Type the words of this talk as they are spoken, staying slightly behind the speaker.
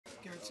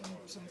Garrett,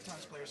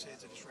 sometimes players say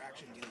it's a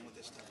distraction dealing with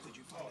this stuff. Did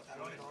you find it that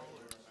way at all?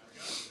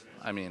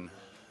 Or? I mean,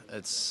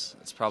 it's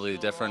probably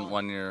different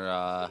when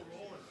you're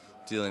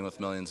dealing with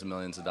millions and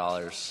millions of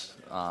dollars.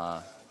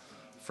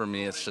 For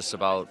me, it's just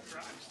about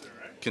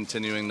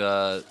continuing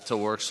to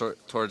work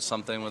towards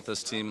something with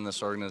this team and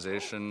this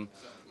organization.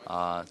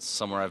 It's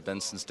somewhere I've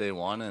been since day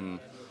one, and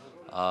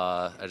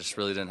I just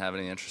really didn't have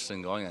any interest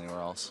in going anywhere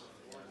else.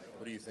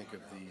 What do you think of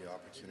the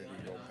opportunity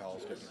Bill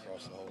Powell's getting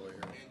across the hallway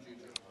here?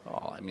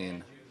 Oh, I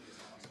mean,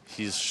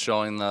 he's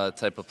showing the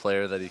type of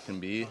player that he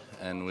can be,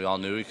 and we all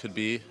knew he could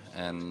be,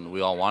 and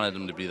we all wanted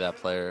him to be that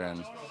player.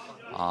 And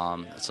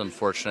it's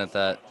unfortunate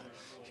that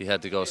he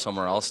had to go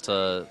somewhere else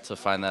to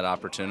find that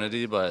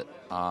opportunity, but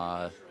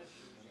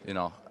you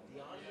know,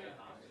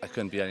 I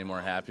couldn't be any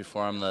more happy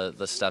for him.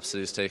 The steps that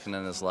he's taken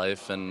in his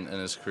life and in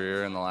his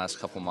career in the last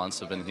couple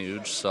months have been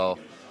huge. So,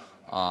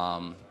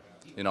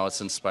 you know,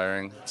 it's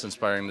inspiring. It's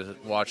inspiring to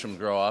watch him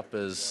grow up,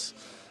 as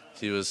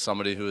he was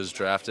somebody who was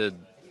drafted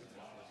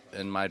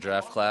in my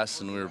draft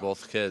class, and we were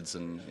both kids,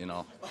 and you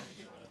know,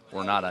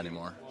 we're not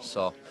anymore.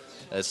 So,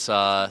 it's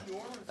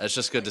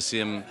just good to see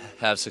him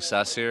have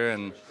success here,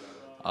 and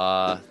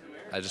I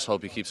just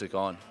hope he keeps it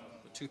going.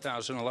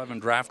 2011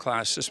 draft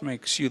class. This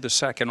makes you the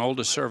second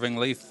oldest serving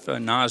Leaf.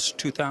 Nas,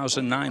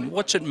 2009.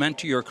 What's it meant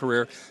to your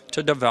career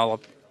to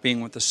develop,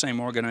 being with the same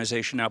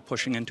organization now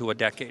pushing into a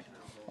decade?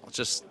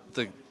 Just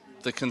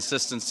the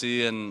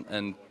consistency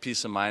and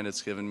peace of mind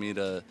it's given me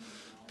to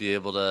be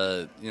able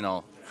to, you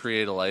know,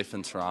 create a life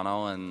in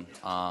Toronto and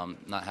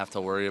not have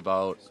to worry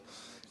about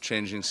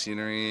changing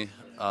scenery,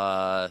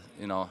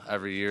 you know,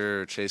 every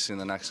year, or chasing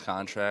the next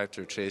contract,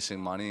 or chasing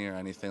money, or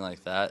anything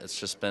like that. It's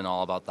just been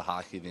all about the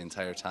hockey the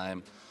entire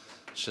time.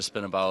 It's just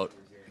been about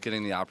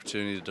getting the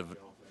opportunity to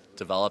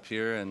develop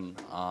here and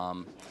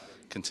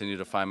continue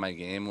to find my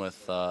game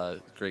with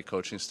great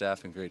coaching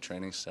staff and great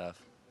training staff.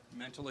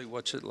 Mentally,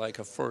 what's it like,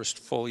 a first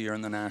full year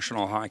in the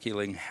National Hockey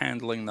League,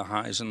 handling the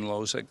highs and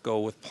lows that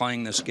go with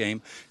playing this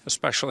game,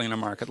 especially in a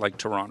market like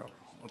Toronto?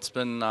 It's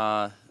been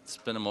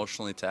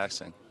emotionally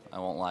taxing. I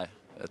won't lie.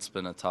 It's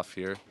been a tough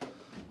year,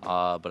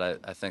 but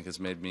I think it's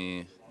made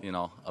me, you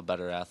know, a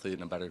better athlete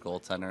and a better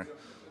goaltender.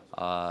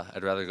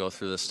 I'd rather go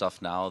through this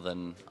stuff now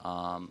than,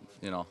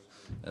 you know,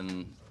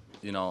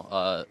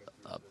 a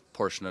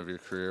portion of your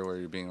career where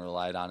you're being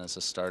relied on as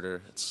a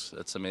starter.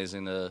 It's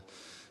amazing to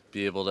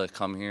be able to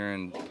come here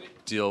and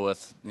deal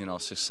with, you know,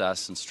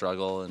 success and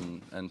struggle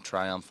and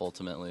triumph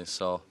ultimately.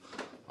 So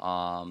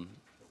I'm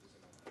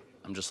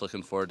just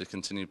looking forward to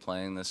continue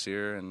playing this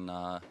year and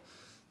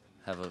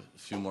have a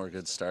few more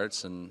good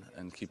starts and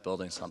keep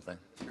building something.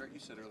 Garrett, you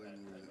said earlier in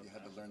the year that you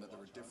had to learn that there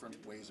were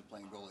different ways of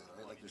playing goalie,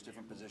 right? Like there's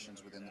different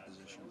positions within the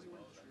position.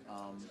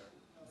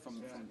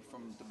 From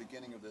the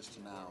beginning of this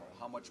to now,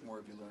 how much more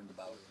have you learned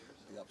about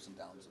the ups and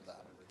downs of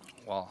that?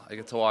 Well, I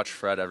get to watch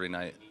Fred every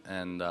night,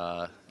 and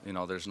you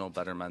know, there's no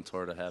better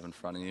mentor to have in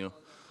front of you.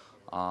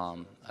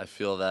 I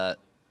feel that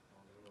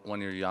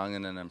when you're young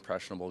and an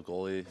impressionable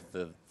goalie,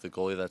 the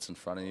goalie that's in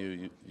front of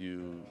you,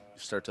 you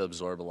start to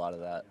absorb a lot of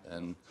that.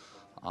 And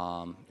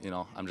you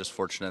know, I'm just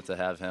fortunate to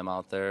have him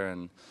out there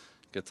and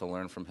get to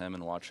learn from him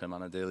and watch him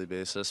on a daily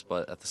basis.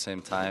 But at the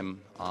same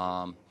time,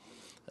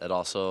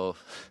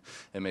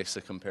 it makes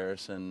the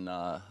comparison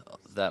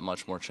that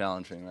much more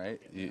challenging, right?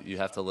 You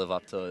have to live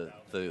up to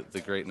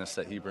the greatness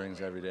that he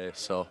brings every day.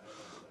 So,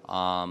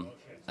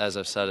 as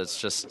I've said,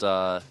 it's just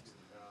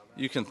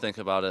you can think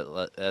about it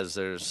as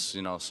there's,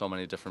 you know, so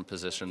many different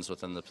positions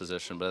within the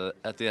position. But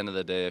at the end of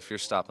the day, if you're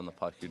stopping the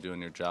puck, you're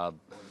doing your job.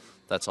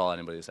 That's all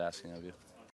anybody's asking of you.